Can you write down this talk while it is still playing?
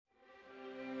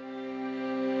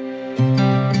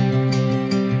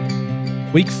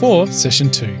Week 4, Session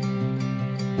 2.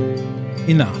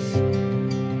 Enough.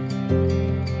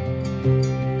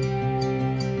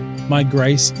 My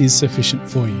grace is sufficient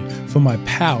for you, for my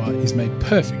power is made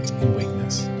perfect in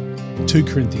weakness. 2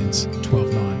 Corinthians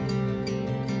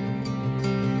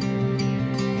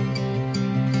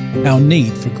 12:9. Our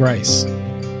need for grace.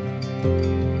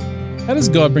 How does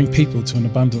God bring people to an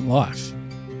abundant life?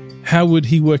 How would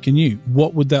He work in you?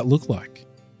 What would that look like?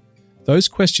 Those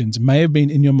questions may have been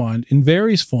in your mind in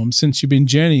various forms since you've been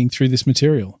journeying through this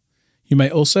material. You may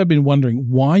also have been wondering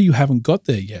why you haven't got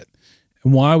there yet,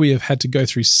 and why we have had to go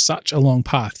through such a long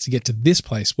path to get to this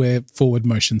place where forward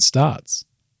motion starts.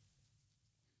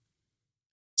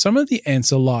 Some of the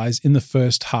answer lies in the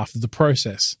first half of the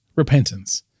process,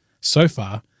 repentance. So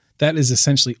far, that is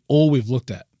essentially all we've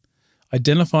looked at.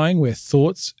 Identifying where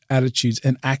thoughts, attitudes,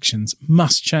 and actions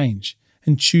must change,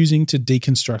 and choosing to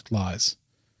deconstruct lies.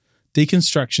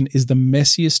 Deconstruction is the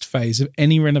messiest phase of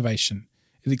any renovation.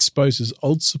 It exposes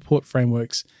old support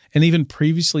frameworks and even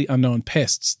previously unknown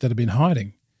pests that have been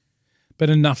hiding. But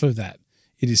enough of that.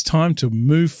 It is time to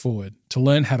move forward, to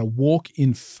learn how to walk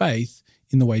in faith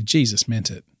in the way Jesus meant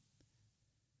it.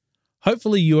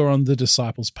 Hopefully you are on the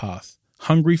disciples' path,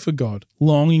 hungry for God,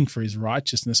 longing for His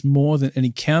righteousness more than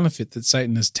any counterfeit that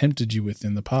Satan has tempted you with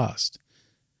in the past.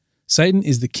 Satan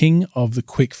is the king of the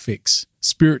quick fix,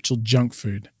 spiritual junk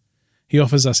food. He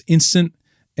offers us instant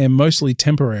and mostly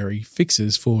temporary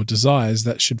fixes for desires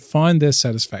that should find their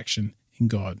satisfaction in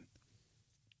God.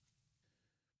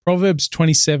 Proverbs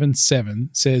 27:7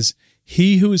 says,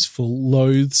 "He who is full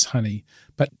loathes honey,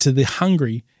 but to the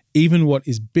hungry even what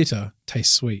is bitter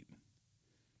tastes sweet."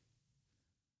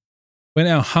 When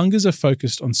our hungers are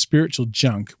focused on spiritual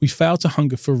junk, we fail to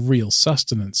hunger for real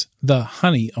sustenance, the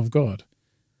honey of God.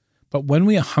 But when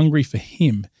we are hungry for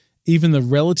Him, even the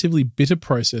relatively bitter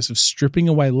process of stripping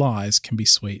away lies can be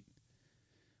sweet.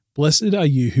 Blessed are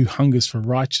you who hungers for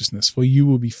righteousness, for you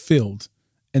will be filled,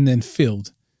 and then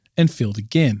filled, and filled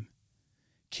again.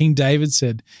 King David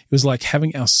said it was like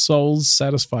having our souls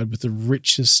satisfied with the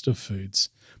richest of foods.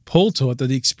 Paul taught that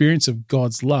the experience of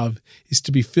God's love is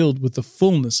to be filled with the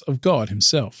fullness of God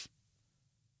Himself.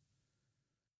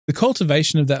 The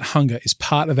cultivation of that hunger is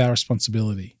part of our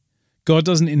responsibility. God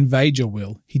doesn't invade your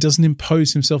will. He doesn't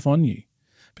impose Himself on you,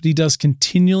 but He does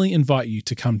continually invite you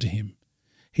to come to Him.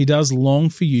 He does long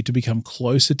for you to become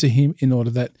closer to Him in order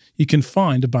that you can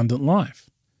find abundant life.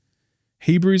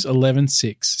 Hebrews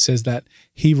 11:6 says that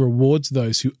He rewards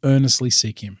those who earnestly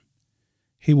seek Him.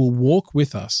 He will walk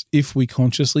with us if we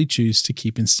consciously choose to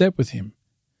keep in step with Him.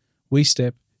 We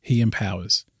step, He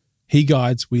empowers. He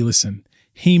guides, we listen.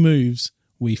 He moves,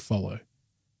 we follow.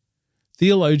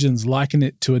 Theologians liken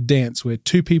it to a dance where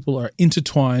two people are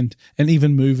intertwined and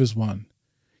even move as one.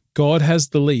 God has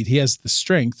the lead. He has the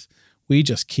strength. We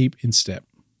just keep in step.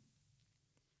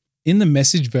 In the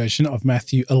Message version of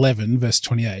Matthew 11, verse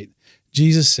 28,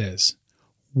 Jesus says,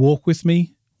 "Walk with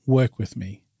me, work with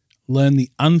me. Learn the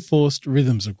unforced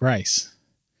rhythms of grace."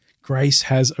 Grace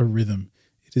has a rhythm.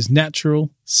 It is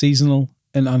natural, seasonal,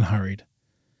 and unhurried.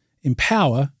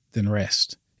 Empower, then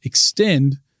rest.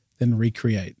 Extend, then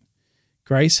recreate.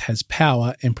 Grace has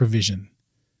power and provision.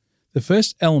 The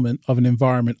first element of an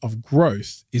environment of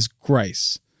growth is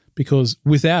grace, because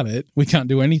without it, we can't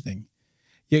do anything.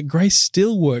 Yet grace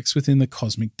still works within the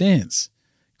cosmic dance.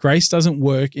 Grace doesn't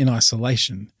work in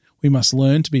isolation. We must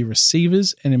learn to be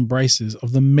receivers and embracers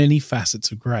of the many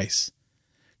facets of grace.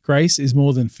 Grace is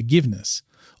more than forgiveness,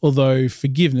 although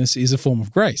forgiveness is a form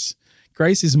of grace.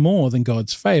 Grace is more than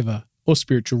God's favor or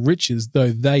spiritual riches,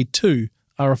 though they too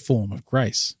are a form of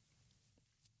grace.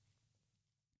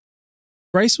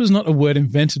 Grace was not a word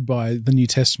invented by the New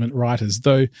Testament writers,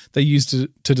 though they used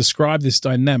it to describe this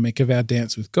dynamic of our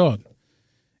dance with God.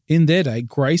 In their day,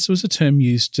 grace was a term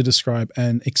used to describe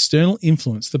an external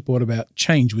influence that brought about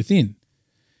change within.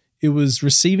 It was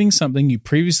receiving something you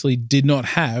previously did not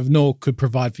have nor could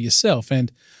provide for yourself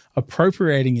and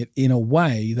appropriating it in a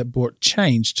way that brought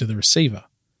change to the receiver.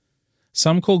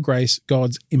 Some call grace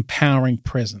God's empowering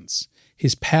presence,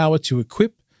 His power to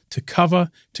equip, to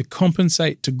cover, to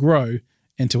compensate, to grow,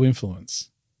 and to influence.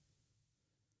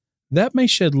 That may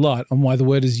shed light on why the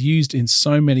word is used in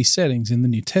so many settings in the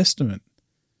New Testament.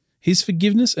 His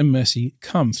forgiveness and mercy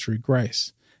come through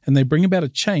grace, and they bring about a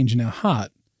change in our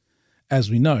heart. As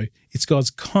we know, it's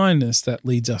God's kindness that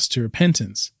leads us to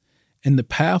repentance, and the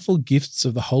powerful gifts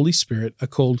of the Holy Spirit are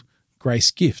called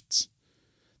grace gifts.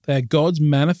 They are God's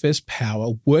manifest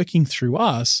power working through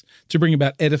us to bring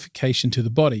about edification to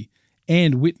the body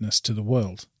and witness to the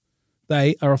world.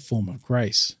 They are a form of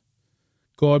grace.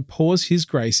 God pours His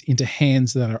grace into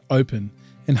hands that are open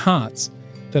and hearts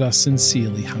that are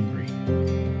sincerely hungry.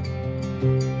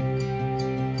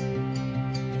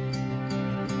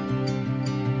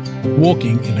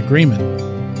 Walking in agreement.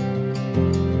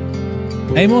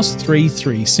 Amos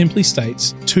 3:3 simply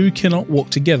states, "Two cannot walk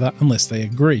together unless they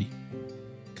agree."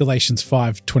 Galatians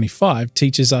 5:25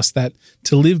 teaches us that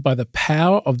to live by the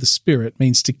power of the Spirit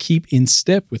means to keep in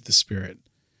step with the Spirit.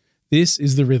 This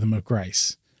is the rhythm of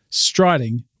grace,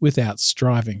 striding without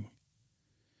striving.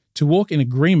 To walk in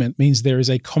agreement means there is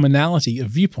a commonality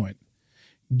of viewpoint.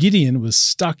 Gideon was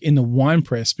stuck in the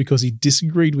winepress because he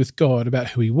disagreed with God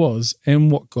about who he was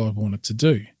and what God wanted to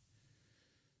do.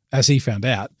 As he found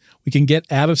out, we can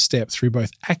get out of step through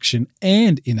both action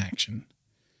and inaction.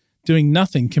 Doing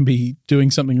nothing can be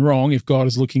doing something wrong if God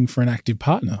is looking for an active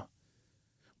partner.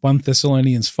 1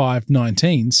 Thessalonians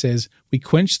 5:19 says, "We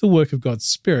quench the work of God's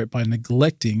Spirit by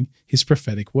neglecting his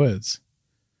prophetic words."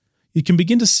 You can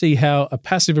begin to see how a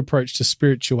passive approach to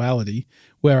spirituality,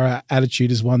 where our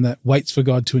attitude is one that waits for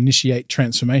God to initiate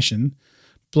transformation,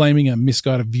 blaming a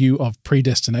misguided view of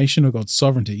predestination or God's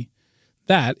sovereignty,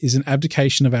 that is an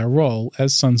abdication of our role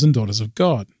as sons and daughters of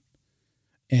God.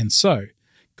 And so,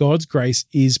 God's grace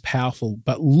is powerful,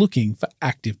 but looking for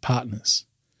active partners.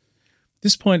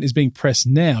 This point is being pressed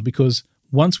now because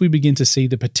once we begin to see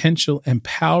the potential and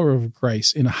power of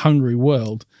grace in a hungry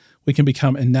world, we can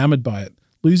become enamored by it,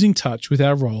 losing touch with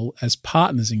our role as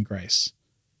partners in grace.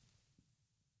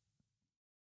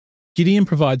 Gideon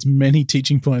provides many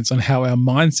teaching points on how our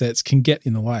mindsets can get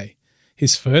in the way.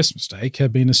 His first mistake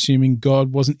had been assuming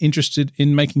God wasn't interested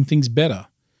in making things better.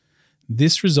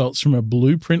 This results from a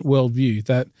blueprint worldview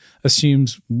that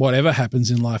assumes whatever happens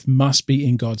in life must be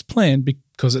in God's plan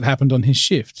because it happened on his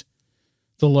shift.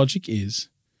 The logic is,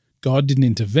 God didn't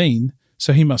intervene,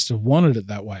 so he must have wanted it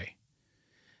that way.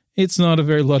 It's not a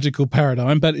very logical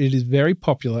paradigm, but it is very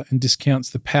popular and discounts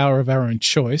the power of our own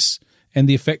choice and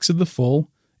the effects of the fall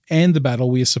and the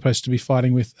battle we are supposed to be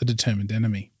fighting with a determined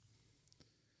enemy.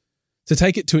 To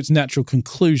take it to its natural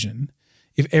conclusion,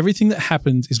 if everything that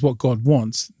happens is what God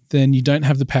wants, then you don't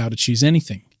have the power to choose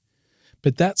anything.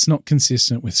 But that's not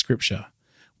consistent with Scripture,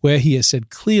 where he has said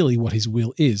clearly what his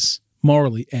will is,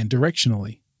 morally and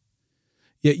directionally.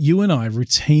 Yet you and I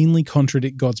routinely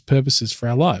contradict God's purposes for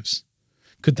our lives.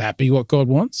 Could that be what God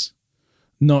wants?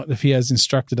 Not if he has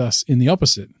instructed us in the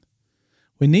opposite.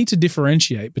 We need to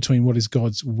differentiate between what is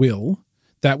God's will,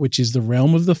 that which is the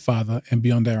realm of the Father and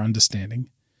beyond our understanding,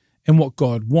 and what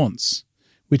God wants,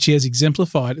 which he has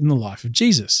exemplified in the life of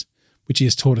Jesus, which he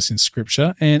has taught us in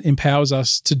Scripture and empowers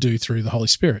us to do through the Holy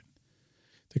Spirit.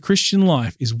 The Christian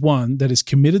life is one that is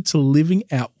committed to living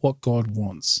out what God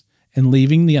wants and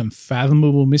leaving the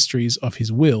unfathomable mysteries of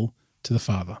his will to the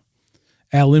Father.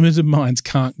 Our limited minds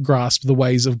can't grasp the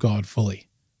ways of God fully.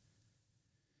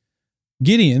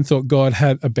 Gideon thought God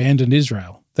had abandoned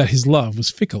Israel, that his love was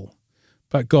fickle.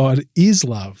 But God is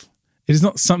love. It is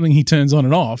not something he turns on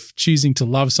and off, choosing to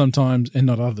love sometimes and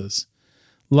not others.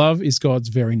 Love is God's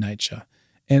very nature,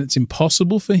 and it's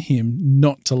impossible for him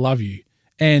not to love you,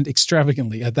 and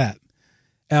extravagantly at that.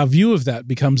 Our view of that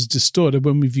becomes distorted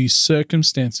when we view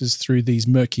circumstances through these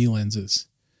murky lenses.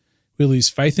 We lose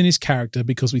faith in his character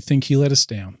because we think he let us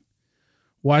down.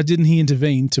 Why didn't he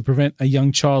intervene to prevent a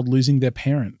young child losing their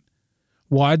parent?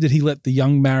 Why did he let the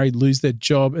young married lose their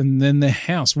job and then their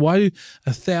house? Why do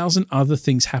 1,000 other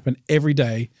things happen every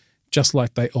day just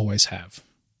like they always have?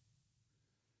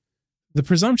 The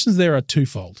presumptions there are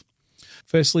twofold.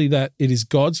 Firstly, that it is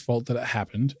God's fault that it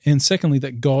happened, and secondly,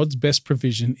 that God's best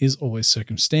provision is always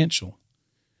circumstantial.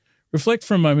 Reflect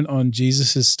for a moment on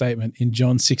Jesus' statement in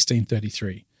John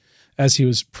 16:33. As he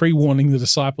was pre-warning the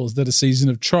disciples that a season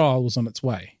of trial was on its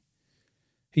way.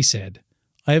 He said,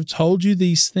 "I have told you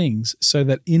these things so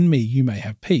that in me you may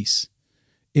have peace.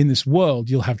 In this world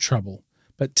you'll have trouble,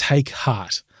 but take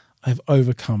heart, I have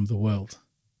overcome the world."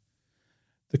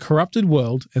 The corrupted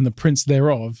world and the prince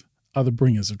thereof are the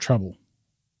bringers of trouble.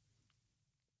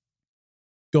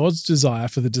 God's desire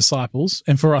for the disciples,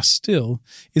 and for us still,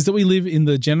 is that we live in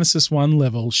the Genesis 1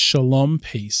 level shalom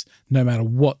peace, no matter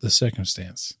what the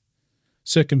circumstance.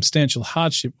 Circumstantial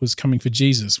hardship was coming for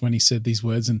Jesus when he said these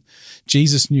words, and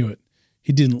Jesus knew it.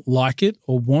 He didn't like it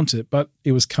or want it, but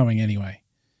it was coming anyway.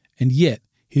 And yet,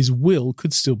 his will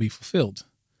could still be fulfilled.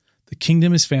 The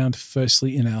kingdom is found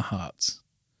firstly in our hearts.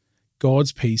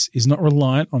 God's peace is not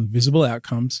reliant on visible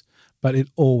outcomes, but it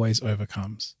always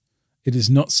overcomes. It is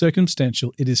not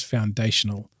circumstantial, it is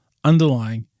foundational,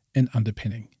 underlying and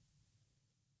underpinning.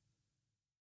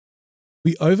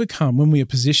 We overcome when we are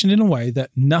positioned in a way that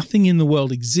nothing in the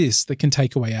world exists that can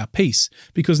take away our peace,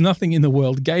 because nothing in the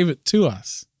world gave it to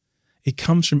us. It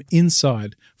comes from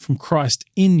inside, from Christ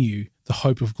in you, the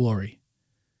hope of glory.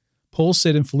 Paul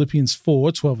said in Philippians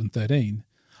 4:12 and 13,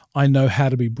 I know how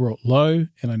to be brought low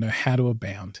and I know how to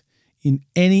abound. In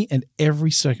any and every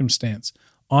circumstance,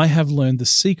 I have learned the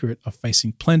secret of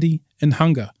facing plenty and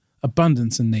hunger,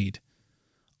 abundance and need.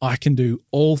 I can do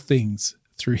all things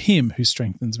through him who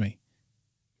strengthens me.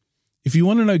 If you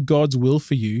want to know God's will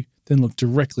for you, then look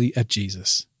directly at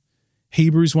Jesus.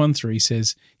 Hebrews 1:3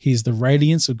 says, he is the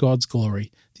radiance of God's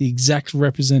glory, the exact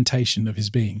representation of his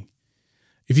being.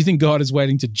 If you think God is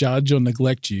waiting to judge or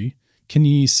neglect you, can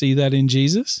you see that in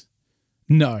Jesus?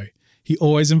 No, he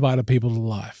always invited people to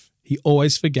life. He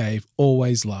always forgave,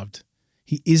 always loved.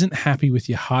 He isn't happy with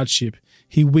your hardship.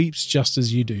 He weeps just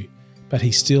as you do, but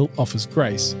he still offers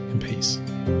grace and peace.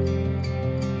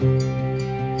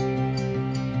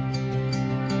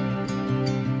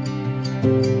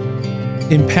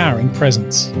 Empowering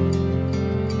presence.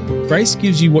 Grace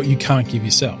gives you what you can't give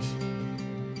yourself.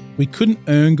 We couldn't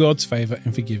earn God's favor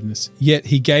and forgiveness, yet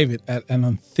he gave it at an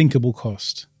unthinkable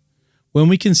cost. When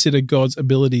we consider God's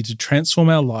ability to transform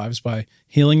our lives by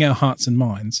healing our hearts and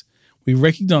minds, we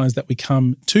recognize that we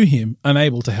come to him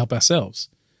unable to help ourselves.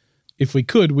 If we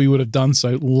could, we would have done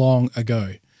so long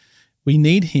ago. We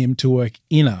need him to work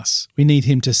in us. We need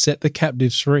him to set the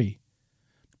captives free.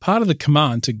 Part of the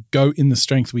command to go in the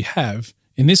strength we have,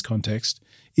 in this context,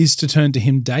 is to turn to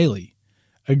him daily,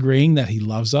 agreeing that he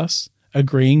loves us,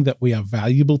 agreeing that we are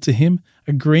valuable to him,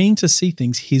 agreeing to see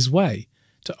things his way,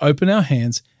 to open our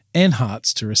hands and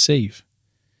hearts to receive.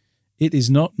 It is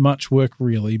not much work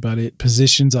really, but it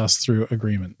positions us through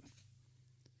agreement.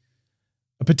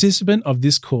 A participant of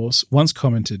this course once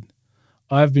commented,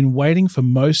 I have been waiting for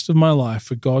most of my life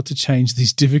for God to change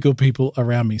these difficult people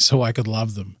around me so I could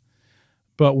love them.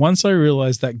 But once I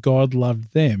realized that God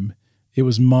loved them, it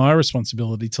was my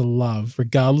responsibility to love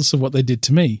regardless of what they did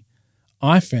to me.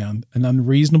 I found an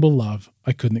unreasonable love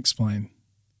I couldn't explain.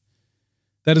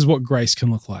 That is what grace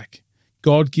can look like.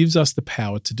 God gives us the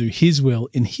power to do his will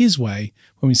in his way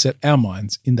when we set our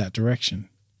minds in that direction.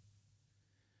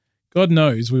 God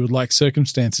knows we would like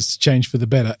circumstances to change for the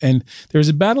better, and there is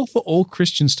a battle for all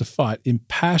Christians to fight in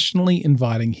passionately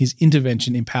inviting his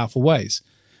intervention in powerful ways.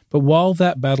 But while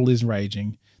that battle is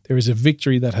raging, there is a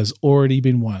victory that has already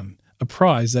been won, a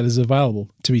prize that is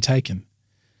available to be taken.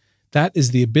 That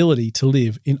is the ability to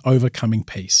live in overcoming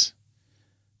peace.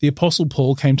 The Apostle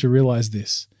Paul came to realize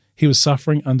this. He was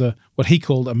suffering under what he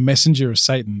called a messenger of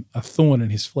Satan, a thorn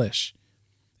in his flesh.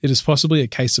 It is possibly a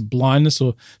case of blindness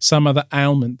or some other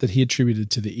ailment that he attributed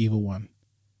to the evil one.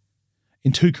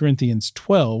 In 2 Corinthians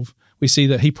 12, we see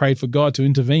that he prayed for God to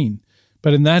intervene.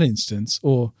 But in that instance,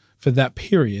 or for that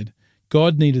period,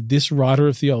 God needed this writer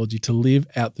of theology to live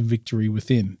out the victory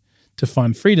within, to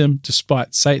find freedom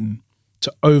despite Satan,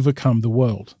 to overcome the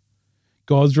world.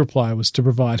 God's reply was to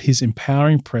provide his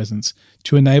empowering presence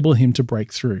to enable him to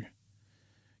break through.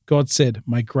 God said,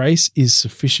 my grace is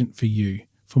sufficient for you,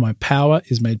 for my power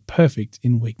is made perfect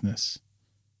in weakness.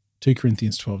 2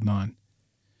 Corinthians 12:9.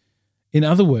 In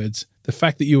other words, the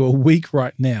fact that you are weak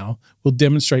right now will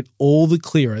demonstrate all the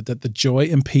clearer that the joy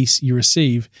and peace you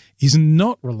receive is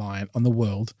not reliant on the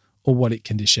world or what it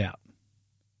can dish out.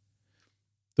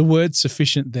 The word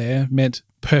sufficient there meant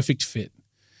perfect fit.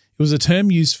 It was a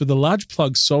term used for the large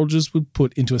plugs soldiers would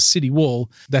put into a city wall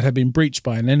that had been breached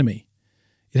by an enemy.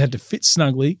 It had to fit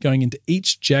snugly, going into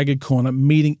each jagged corner,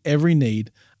 meeting every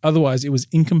need, otherwise it was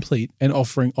incomplete and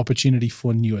offering opportunity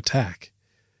for new attack.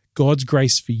 God's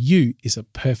grace for you is a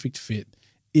perfect fit.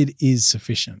 It is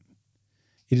sufficient.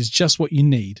 It is just what you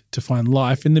need to find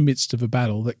life in the midst of a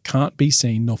battle that can't be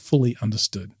seen nor fully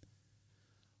understood.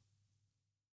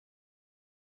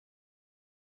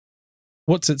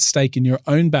 What's at stake in your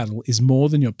own battle is more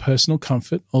than your personal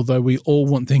comfort, although we all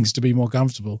want things to be more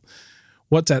comfortable.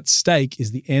 What's at stake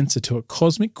is the answer to a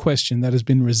cosmic question that has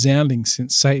been resounding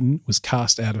since Satan was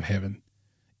cast out of heaven.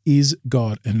 Is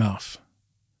God enough?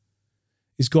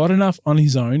 Is God enough on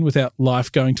his own without life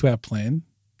going to our plan?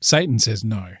 Satan says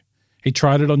no. He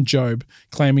tried it on Job,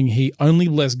 claiming he only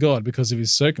blessed God because of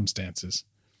his circumstances.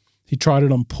 He tried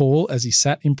it on Paul as he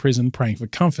sat in prison praying for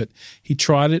comfort. He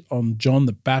tried it on John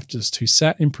the Baptist, who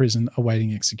sat in prison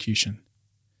awaiting execution.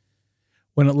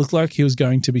 When it looked like he was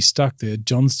going to be stuck there,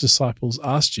 John's disciples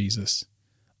asked Jesus,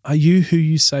 "Are you who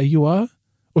you say you are,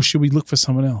 or should we look for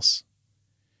someone else?"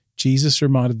 Jesus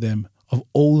reminded them of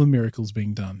all the miracles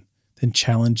being done, then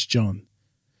challenged John.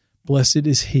 "Blessed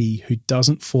is he who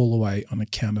doesn't fall away on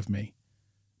account of me."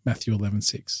 Matthew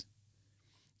 11:6.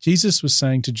 Jesus was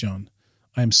saying to John,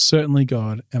 "I am certainly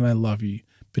God and I love you,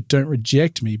 but don't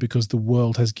reject me because the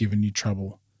world has given you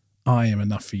trouble. I am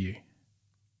enough for you."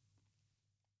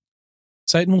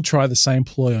 Satan will try the same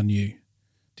ploy on you.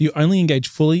 Do you only engage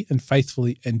fully and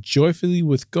faithfully and joyfully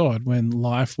with God when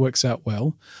life works out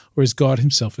well, or is God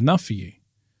himself enough for you?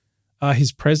 Are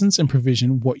his presence and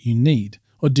provision what you need,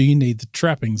 or do you need the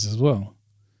trappings as well?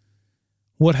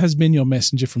 What has been your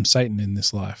messenger from Satan in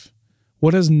this life?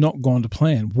 What has not gone to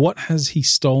plan? What has he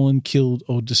stolen, killed,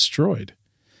 or destroyed?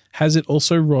 Has it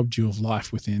also robbed you of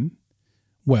life within?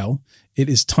 Well, it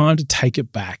is time to take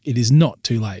it back. It is not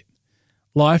too late.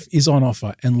 Life is on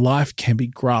offer, and life can be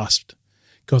grasped.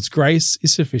 God's grace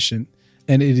is sufficient,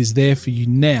 and it is there for you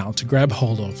now to grab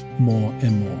hold of more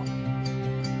and more.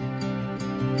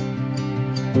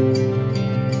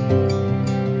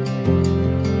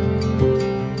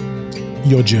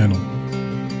 Your journal.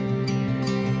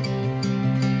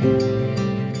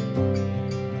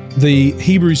 The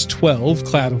Hebrews 12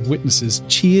 cloud of witnesses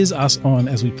cheers us on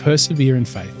as we persevere in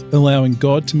faith, allowing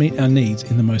God to meet our needs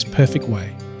in the most perfect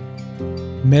way.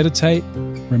 Meditate,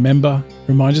 remember,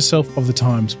 remind yourself of the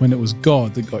times when it was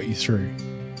God that got you through.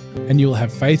 And you will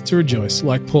have faith to rejoice,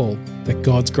 like Paul, that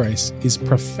God's grace is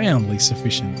profoundly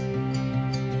sufficient.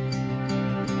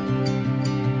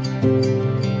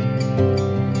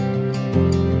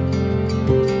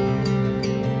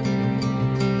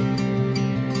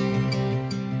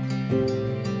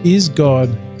 Is God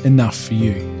enough for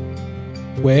you?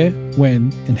 Where,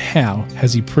 when, and how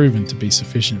has he proven to be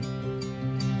sufficient?